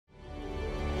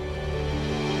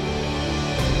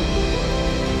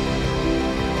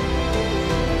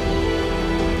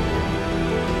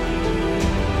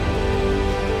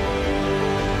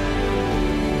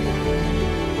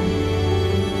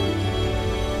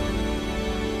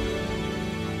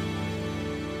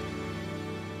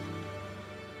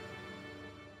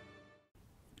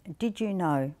Did you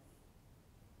know?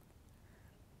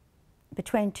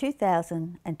 Between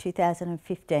 2000 and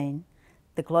 2015,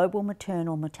 the global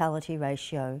maternal mortality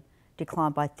ratio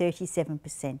declined by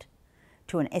 37%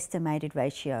 to an estimated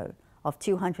ratio of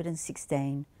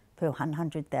 216 per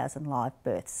 100,000 live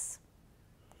births.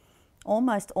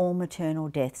 Almost all maternal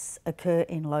deaths occur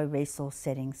in low-resource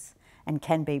settings and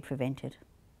can be prevented.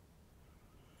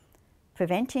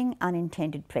 Preventing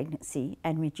unintended pregnancy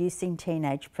and reducing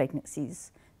teenage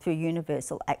pregnancies through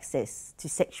universal access to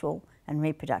sexual and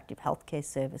reproductive healthcare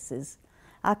services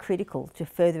are critical to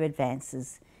further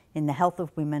advances in the health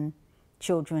of women,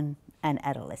 children and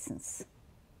adolescents.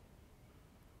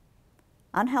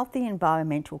 Unhealthy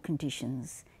environmental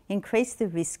conditions increase the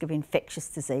risk of infectious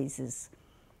diseases,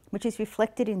 which is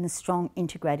reflected in the strong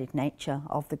integrated nature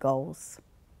of the goals.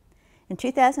 In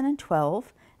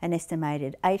 2012, an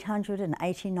estimated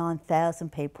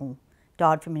 889,000 people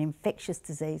died from infectious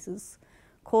diseases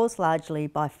caused largely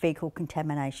by fecal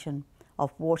contamination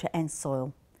of water and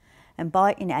soil and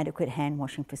by inadequate hand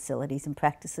washing facilities and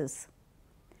practices.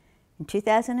 In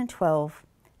 2012,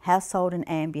 household and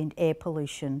ambient air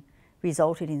pollution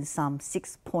resulted in some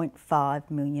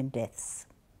 6.5 million deaths.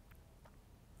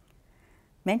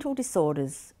 Mental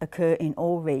disorders occur in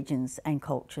all regions and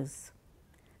cultures.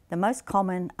 The most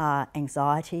common are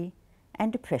anxiety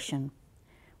and depression,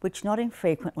 which not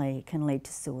infrequently can lead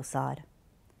to suicide.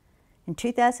 In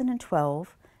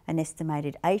 2012, an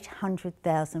estimated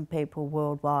 800,000 people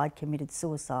worldwide committed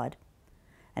suicide,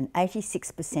 and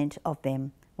 86% of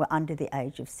them were under the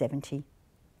age of 70.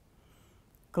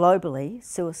 Globally,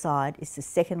 suicide is the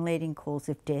second leading cause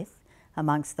of death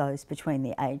amongst those between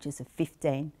the ages of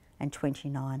 15 and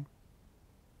 29.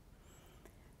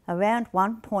 Around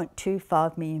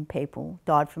 1.25 million people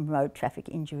died from road traffic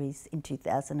injuries in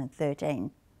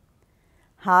 2013.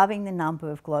 Halving the number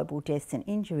of global deaths and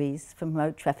injuries from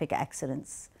road traffic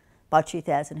accidents by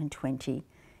 2020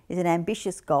 is an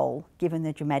ambitious goal given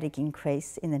the dramatic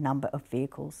increase in the number of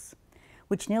vehicles,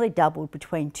 which nearly doubled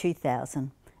between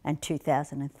 2000 and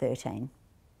 2013.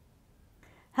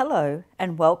 Hello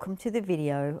and welcome to the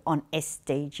video on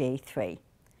SDG 3,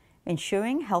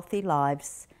 ensuring healthy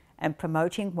lives and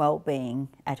promoting well-being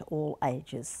at all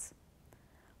ages.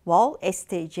 While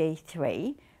SDG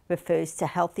 3 refers to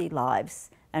healthy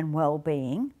lives and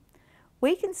well-being,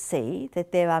 we can see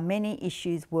that there are many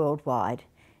issues worldwide,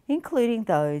 including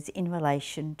those in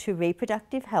relation to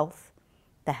reproductive health,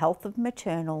 the health of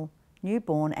maternal,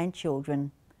 newborn and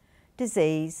children,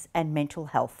 disease and mental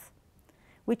health,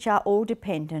 which are all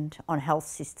dependent on health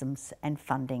systems and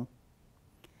funding.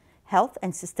 Health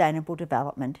and sustainable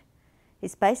development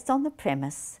is based on the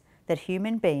premise that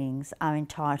human beings are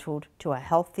entitled to a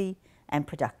healthy and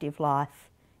productive life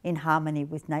in harmony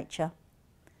with nature.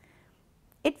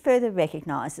 It further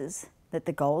recognises that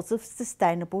the goals of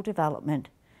sustainable development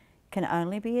can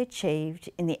only be achieved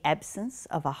in the absence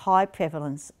of a high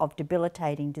prevalence of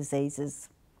debilitating diseases,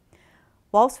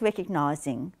 whilst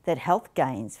recognising that health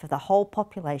gains for the whole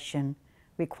population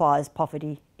requires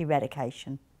poverty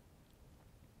eradication.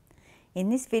 In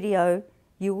this video,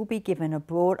 you will be given a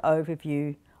broad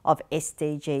overview of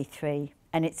SDG 3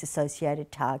 and its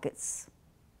associated targets.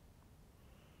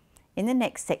 In the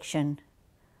next section,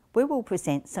 we will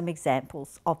present some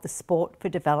examples of the Sport for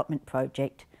Development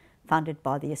project funded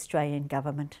by the Australian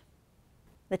Government.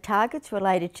 The targets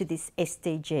related to this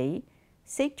SDG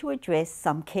seek to address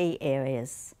some key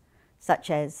areas, such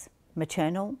as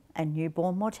maternal and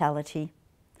newborn mortality,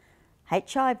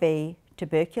 HIV,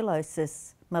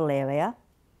 tuberculosis, malaria,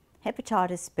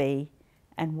 hepatitis B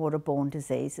and waterborne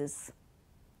diseases,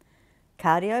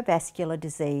 cardiovascular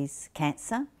disease,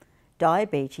 cancer,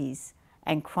 diabetes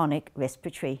and chronic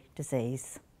respiratory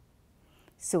disease,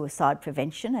 suicide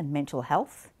prevention and mental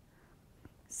health,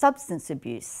 substance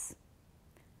abuse,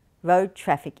 road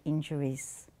traffic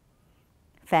injuries,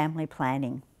 family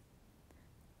planning,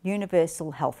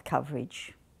 universal health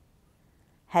coverage,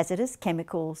 hazardous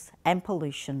chemicals and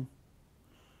pollution,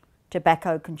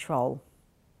 tobacco control,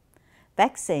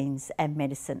 vaccines and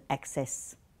medicine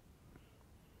access,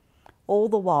 all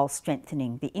the while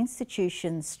strengthening the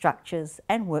institutions, structures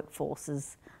and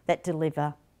workforces that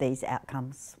deliver these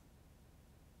outcomes.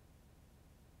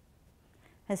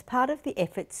 As part of the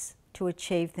efforts to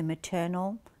achieve the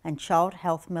Maternal and Child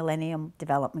Health Millennium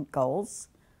Development Goals,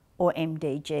 or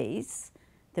MDGs,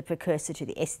 the precursor to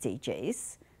the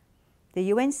SDGs, the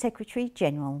UN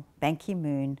Secretary-General Ban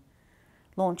Ki-moon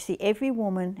launched the Every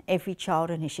Woman, Every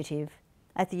Child initiative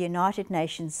at the United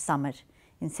Nations Summit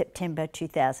in September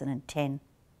 2010.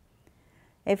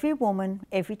 Every Woman,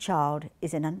 Every Child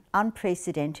is an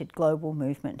unprecedented global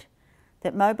movement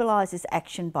that mobilises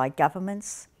action by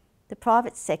governments, the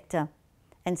private sector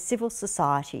and civil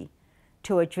society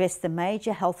to address the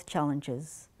major health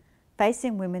challenges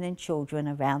facing women and children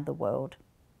around the world.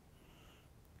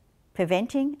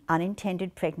 Preventing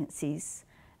unintended pregnancies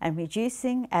and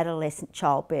reducing adolescent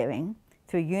childbearing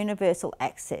through universal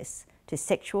access to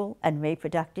sexual and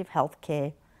reproductive health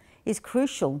care is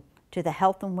crucial to the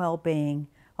health and well-being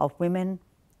of women,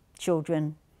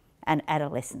 children and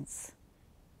adolescents.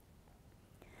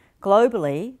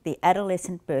 Globally, the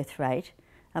adolescent birth rate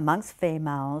amongst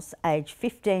females aged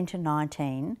 15 to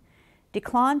 19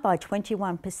 declined by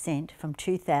 21% from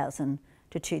 2000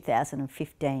 to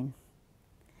 2015.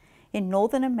 In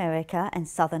Northern America and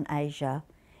Southern Asia,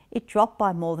 it dropped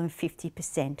by more than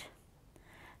 50%.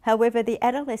 However, the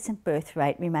adolescent birth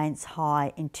rate remains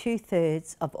high in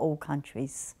 2/3 of all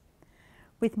countries,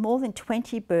 with more than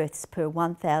 20 births per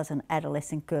 1,000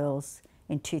 adolescent girls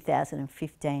in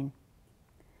 2015.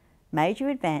 Major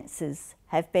advances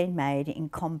have been made in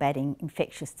combating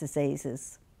infectious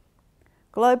diseases.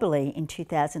 Globally, in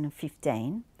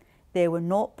 2015, there were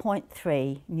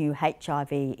 0.3 new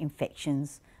HIV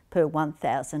infections per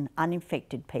 1,000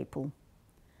 uninfected people.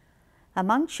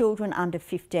 Among children under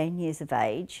 15 years of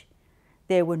age,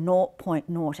 there were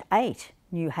 0.08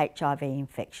 new HIV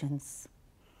infections.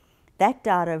 That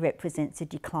data represents a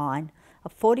decline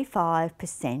of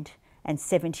 45% and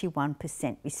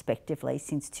 71% respectively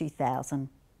since 2000.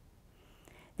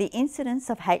 The incidence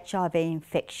of HIV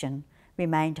infection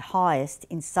remained highest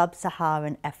in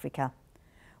sub-Saharan Africa,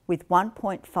 with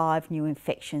 1.5 new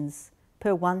infections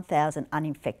per 1,000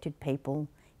 uninfected people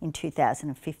in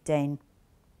 2015.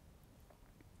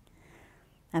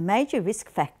 A major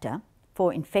risk factor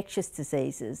for infectious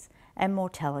diseases and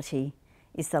mortality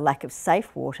is the lack of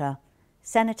safe water,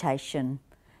 sanitation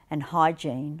and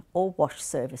hygiene or wash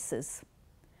services,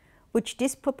 which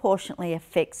disproportionately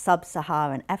affect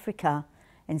sub-Saharan Africa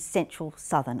and Central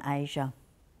Southern Asia.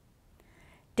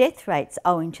 Death rates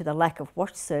owing to the lack of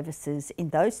wash services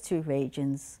in those two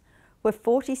regions were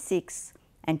 46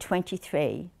 and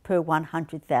 23 per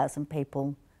 100,000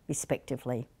 people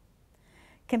respectively,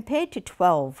 compared to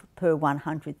 12 per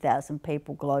 100,000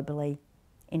 people globally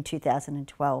in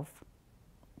 2012.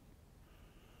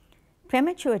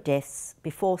 Premature deaths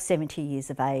before 70 years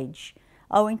of age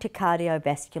owing to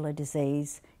cardiovascular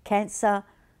disease, cancer,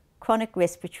 chronic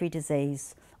respiratory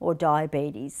disease or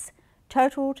diabetes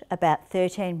totalled about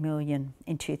 13 million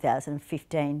in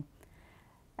 2015,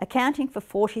 accounting for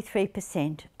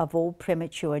 43% of all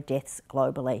premature deaths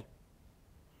globally.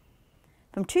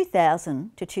 From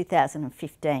 2000 to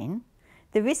 2015,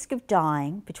 the risk of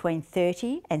dying between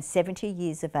 30 and 70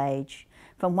 years of age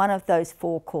from one of those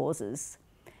four causes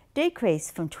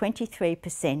decreased from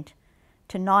 23%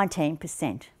 to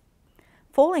 19%,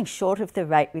 falling short of the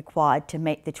rate required to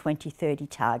meet the 2030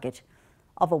 target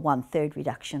of a 1/3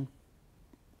 reduction.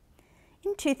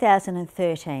 In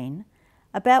 2013,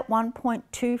 about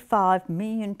 1.25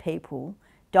 million people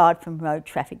died from road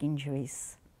traffic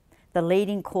injuries, the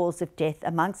leading cause of death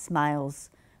amongst males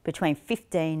between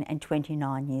 15 and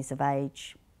 29 years of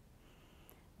age.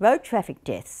 Road traffic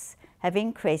deaths have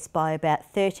increased by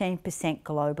about 13%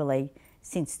 globally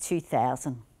since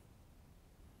 2000.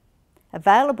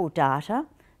 Available data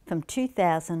from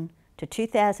 2000 to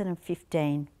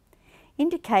 2015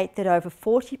 indicate that over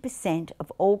 40%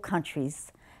 of all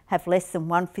countries have less than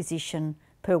one physician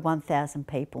per 1,000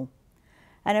 people,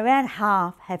 and around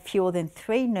half have fewer than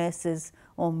 3 nurses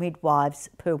or midwives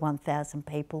per 1,000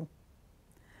 people.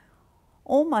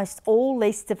 Almost all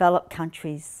least developed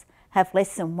countries have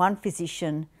less than one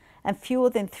physician and fewer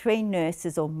than 3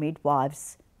 nurses or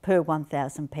midwives per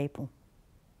 1,000 people.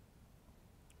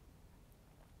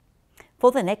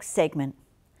 For the next segment,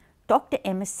 Dr.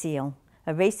 Emma Seal,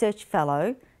 a research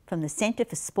fellow from the Centre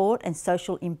for Sport and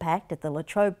Social Impact at the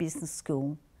Trobe Business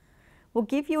School, will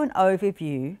give you an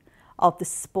overview of the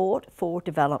Sport for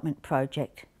Development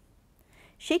project.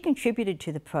 She contributed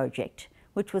to the project,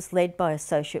 which was led by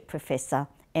Associate Professor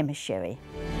Emma Sherry.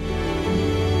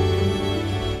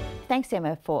 Thanks,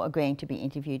 Emma, for agreeing to be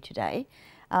interviewed today.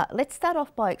 Let's start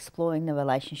off by exploring the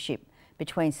relationship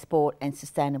between sport and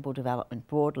sustainable development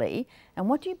broadly. And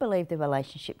what do you believe the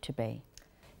relationship to be?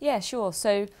 Yeah, sure.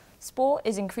 So sport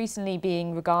is increasingly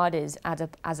being regarded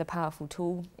as a powerful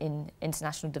tool in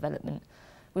international development,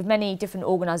 with many different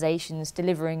organisations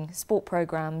delivering sport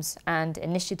programmes and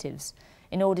initiatives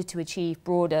in order to achieve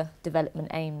broader development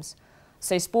aims.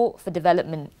 So sport for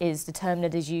development is the term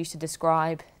that is used to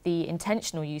describe the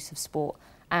intentional use of sport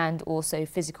and also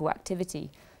physical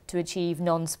activity to achieve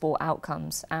non-sport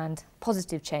outcomes and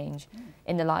positive change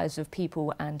in the lives of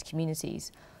people and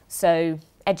communities. So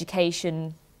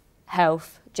education,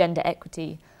 health, gender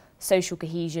equity, social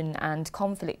cohesion and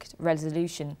conflict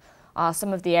resolution are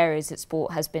some of the areas that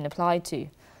sport has been applied to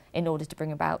in order to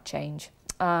bring about change.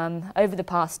 Over the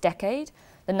past decade,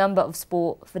 the number of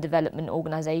sport for development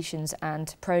organisations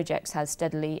and projects has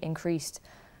steadily increased,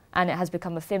 and it has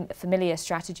become a familiar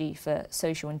strategy for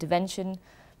social intervention,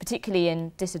 particularly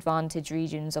in disadvantaged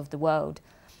regions of the world.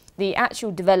 The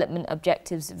actual development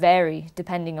objectives vary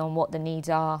depending on what the needs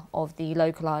are of the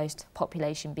localised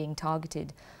population being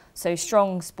targeted. So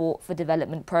strong sport for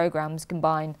development programmes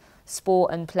combine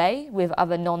sport and play with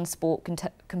other non-sport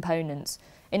components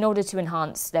in order to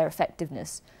enhance their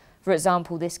effectiveness. For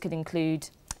example, this could include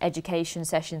education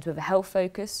sessions with a health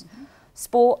focus.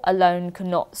 Sport alone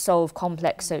cannot solve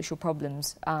complex social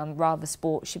problems. Rather,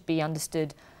 sport should be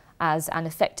understood as an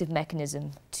effective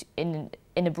mechanism in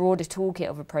a broader toolkit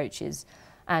of approaches,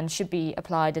 and should be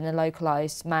applied in a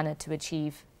localised manner to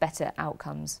achieve better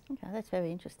outcomes. Okay, that's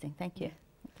very interesting. Thank you.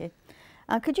 Thank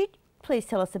you. Could you please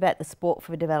tell us about the Sport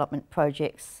for Development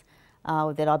projects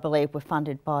that I believe were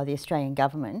funded by the Australian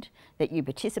Government that you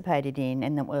participated in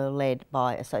and that were led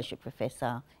by Associate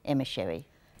Professor Emma Sherry?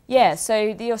 Yeah,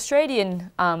 so the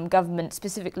Australian Government,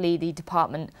 specifically the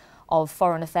Department of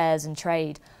Foreign Affairs and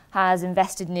Trade, has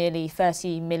invested nearly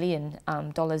 $30 million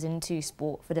into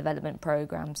sport for development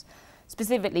programs,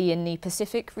 specifically in the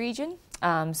Pacific region.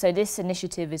 So this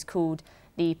initiative is called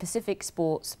the Pacific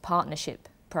Sports Partnership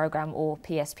Program, or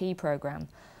PSP program.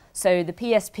 So the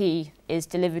PSP is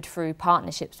delivered through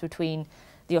partnerships between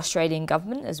the Australian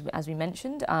Government, as we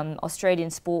mentioned,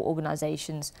 Australian sport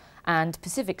organisations and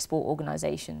Pacific sport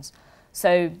organisations.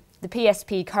 So the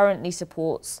PSP currently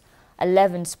supports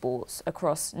 11 sports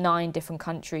across 9 different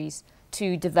countries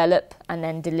to develop and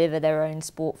then deliver their own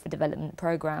sport for development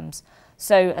programs.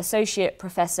 So Associate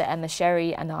Professor Emma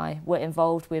Sherry and I were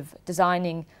involved with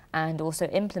designing and also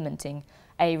implementing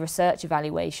a research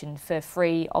evaluation for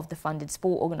 3 of the funded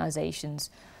sport organisations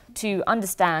to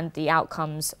understand the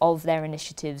outcomes of their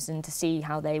initiatives and to see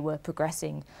how they were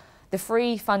progressing. The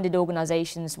 3 funded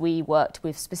organisations we worked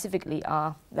with specifically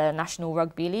are the National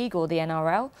Rugby League, or the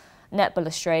NRL, Netball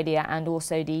Australia, and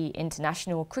also the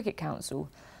International Cricket Council.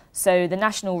 So the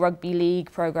National Rugby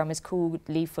League programme is called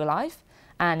Leave for Life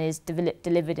and is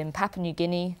delivered in Papua New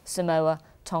Guinea, Samoa,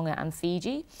 Tonga and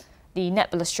Fiji. The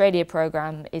Netball Australia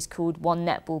programme is called One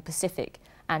Netball Pacific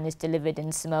and is delivered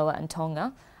in Samoa and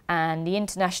Tonga. And the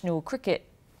International Cricket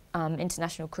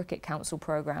Council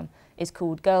programme is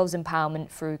called Girls Empowerment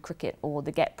Through Cricket, or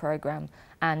the GET programme,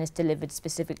 and is delivered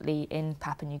specifically in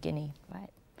Papua New Guinea. Right.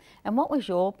 And what was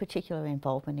your particular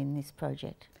involvement in this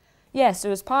project? Yeah,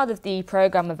 so as part of the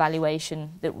programme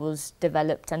evaluation that was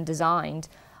developed and designed,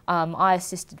 I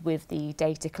assisted with the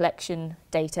data collection,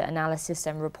 data analysis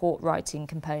and report writing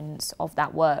components of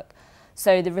that work.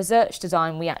 So the research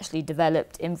design we actually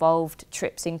developed involved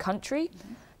trips in country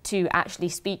to actually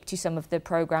speak to some of the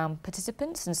programme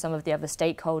participants and some of the other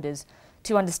stakeholders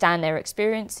to understand their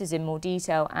experiences in more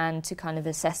detail and to kind of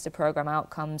assess the programme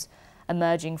outcomes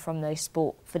emerging from those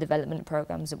sport for development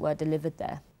programmes that were delivered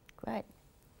there. Great.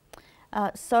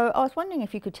 So I was wondering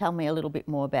if you could tell me a little bit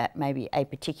more about maybe a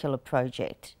particular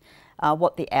project,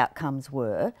 what the outcomes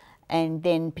were, and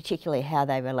then particularly how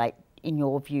they relate, in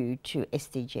your view, to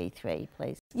SDG 3,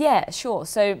 please. Yeah, sure.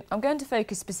 So I'm going to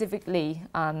focus specifically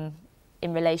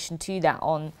in relation to that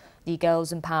on the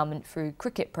Girls Empowerment Through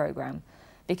Cricket programme,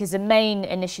 because the main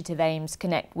initiative aims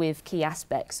connect with key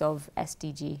aspects of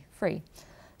SDG 3.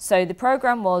 So the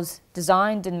programme was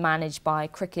designed and managed by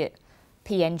Cricket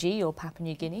PNG, or Papua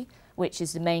New Guinea, which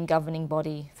is the main governing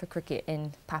body for cricket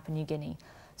in Papua New Guinea.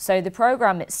 So the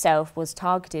programme itself was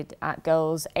targeted at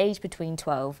girls aged between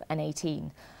 12 and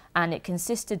 18, and it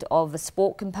consisted of a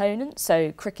sport component,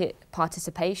 so cricket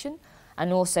participation,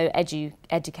 and also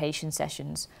education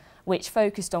sessions, which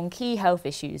focused on key health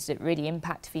issues that really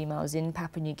impact females in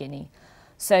Papua New Guinea.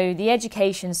 So the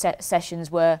education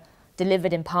sessions were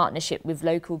delivered in partnership with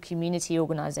local community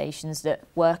organisations that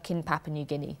work in Papua New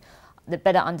Guinea, that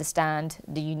better understand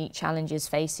the unique challenges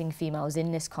facing females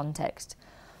in this context.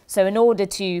 So in order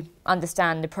to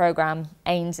understand the programme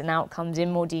aims and outcomes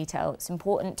in more detail, it's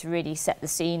important to really set the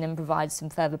scene and provide some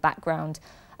further background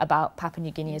about Papua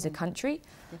New Guinea as a country.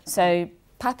 Definitely. So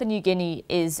Papua New Guinea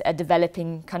is a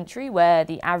developing country where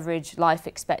the average life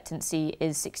expectancy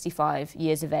is 65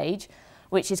 years of age,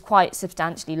 which is quite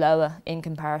substantially lower in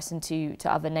comparison to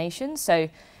other nations. So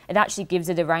it actually gives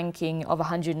it a ranking of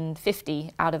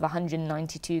 150 out of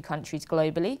 192 countries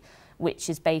globally, which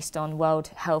is based on World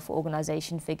Health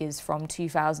Organization figures from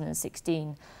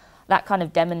 2016. That kind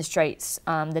of demonstrates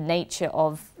the nature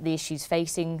of the issues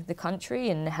facing the country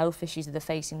and the health issues that are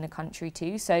facing the country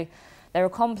too. So there are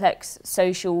complex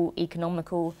social,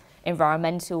 economical,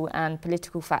 environmental and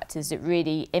political factors that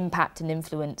really impact and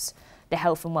influence the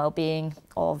health and well-being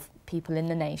of people in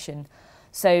the nation.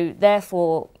 So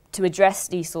therefore, to address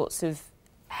these sorts of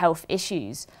health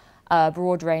issues, a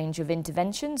broad range of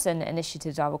interventions and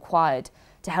initiatives are required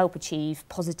to help achieve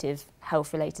positive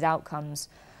health-related outcomes.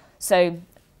 So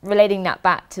relating that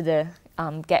back to the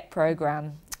GET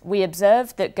programme, we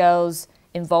observed that girls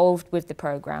involved with the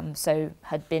programme, so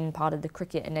had been part of the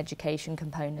cricket and education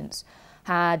components,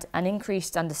 had an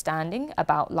increased understanding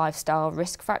about lifestyle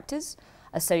risk factors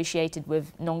associated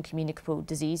with non-communicable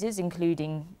diseases,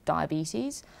 including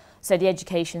diabetes. So the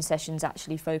education sessions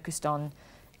actually focused on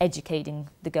educating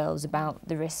the girls about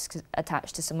the risks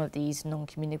attached to some of these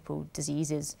non-communicable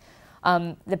diseases.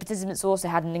 The participants also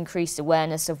had an increased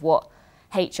awareness of what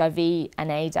HIV and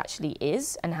AIDS actually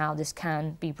is and how this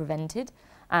can be prevented.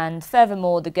 And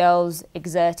furthermore, the girls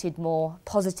exerted more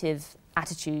positive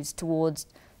attitudes towards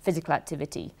physical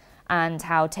activity and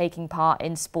how taking part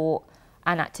in sport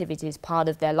and activity as part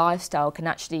of their lifestyle can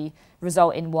actually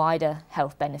result in wider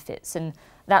health benefits. And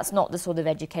that's not the sort of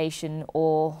education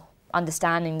or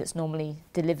understanding that's normally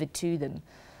delivered to them.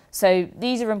 So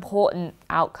these are important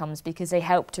outcomes because they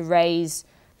help to raise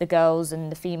the girls'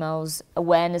 and the females'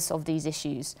 awareness of these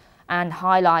issues and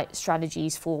highlight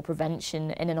strategies for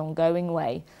prevention in an ongoing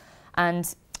way.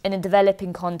 And in a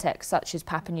developing context such as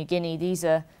Papua New Guinea, these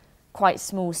are quite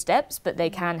small steps, but they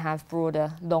can have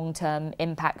broader long-term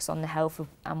impacts on the health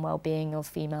and well-being of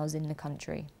females in the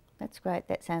country. That's great.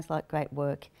 That sounds like great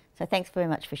work. So thanks very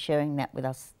much for sharing that with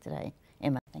us today,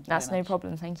 Emma. Thank you very much. That's no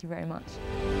problem. Thank you very much.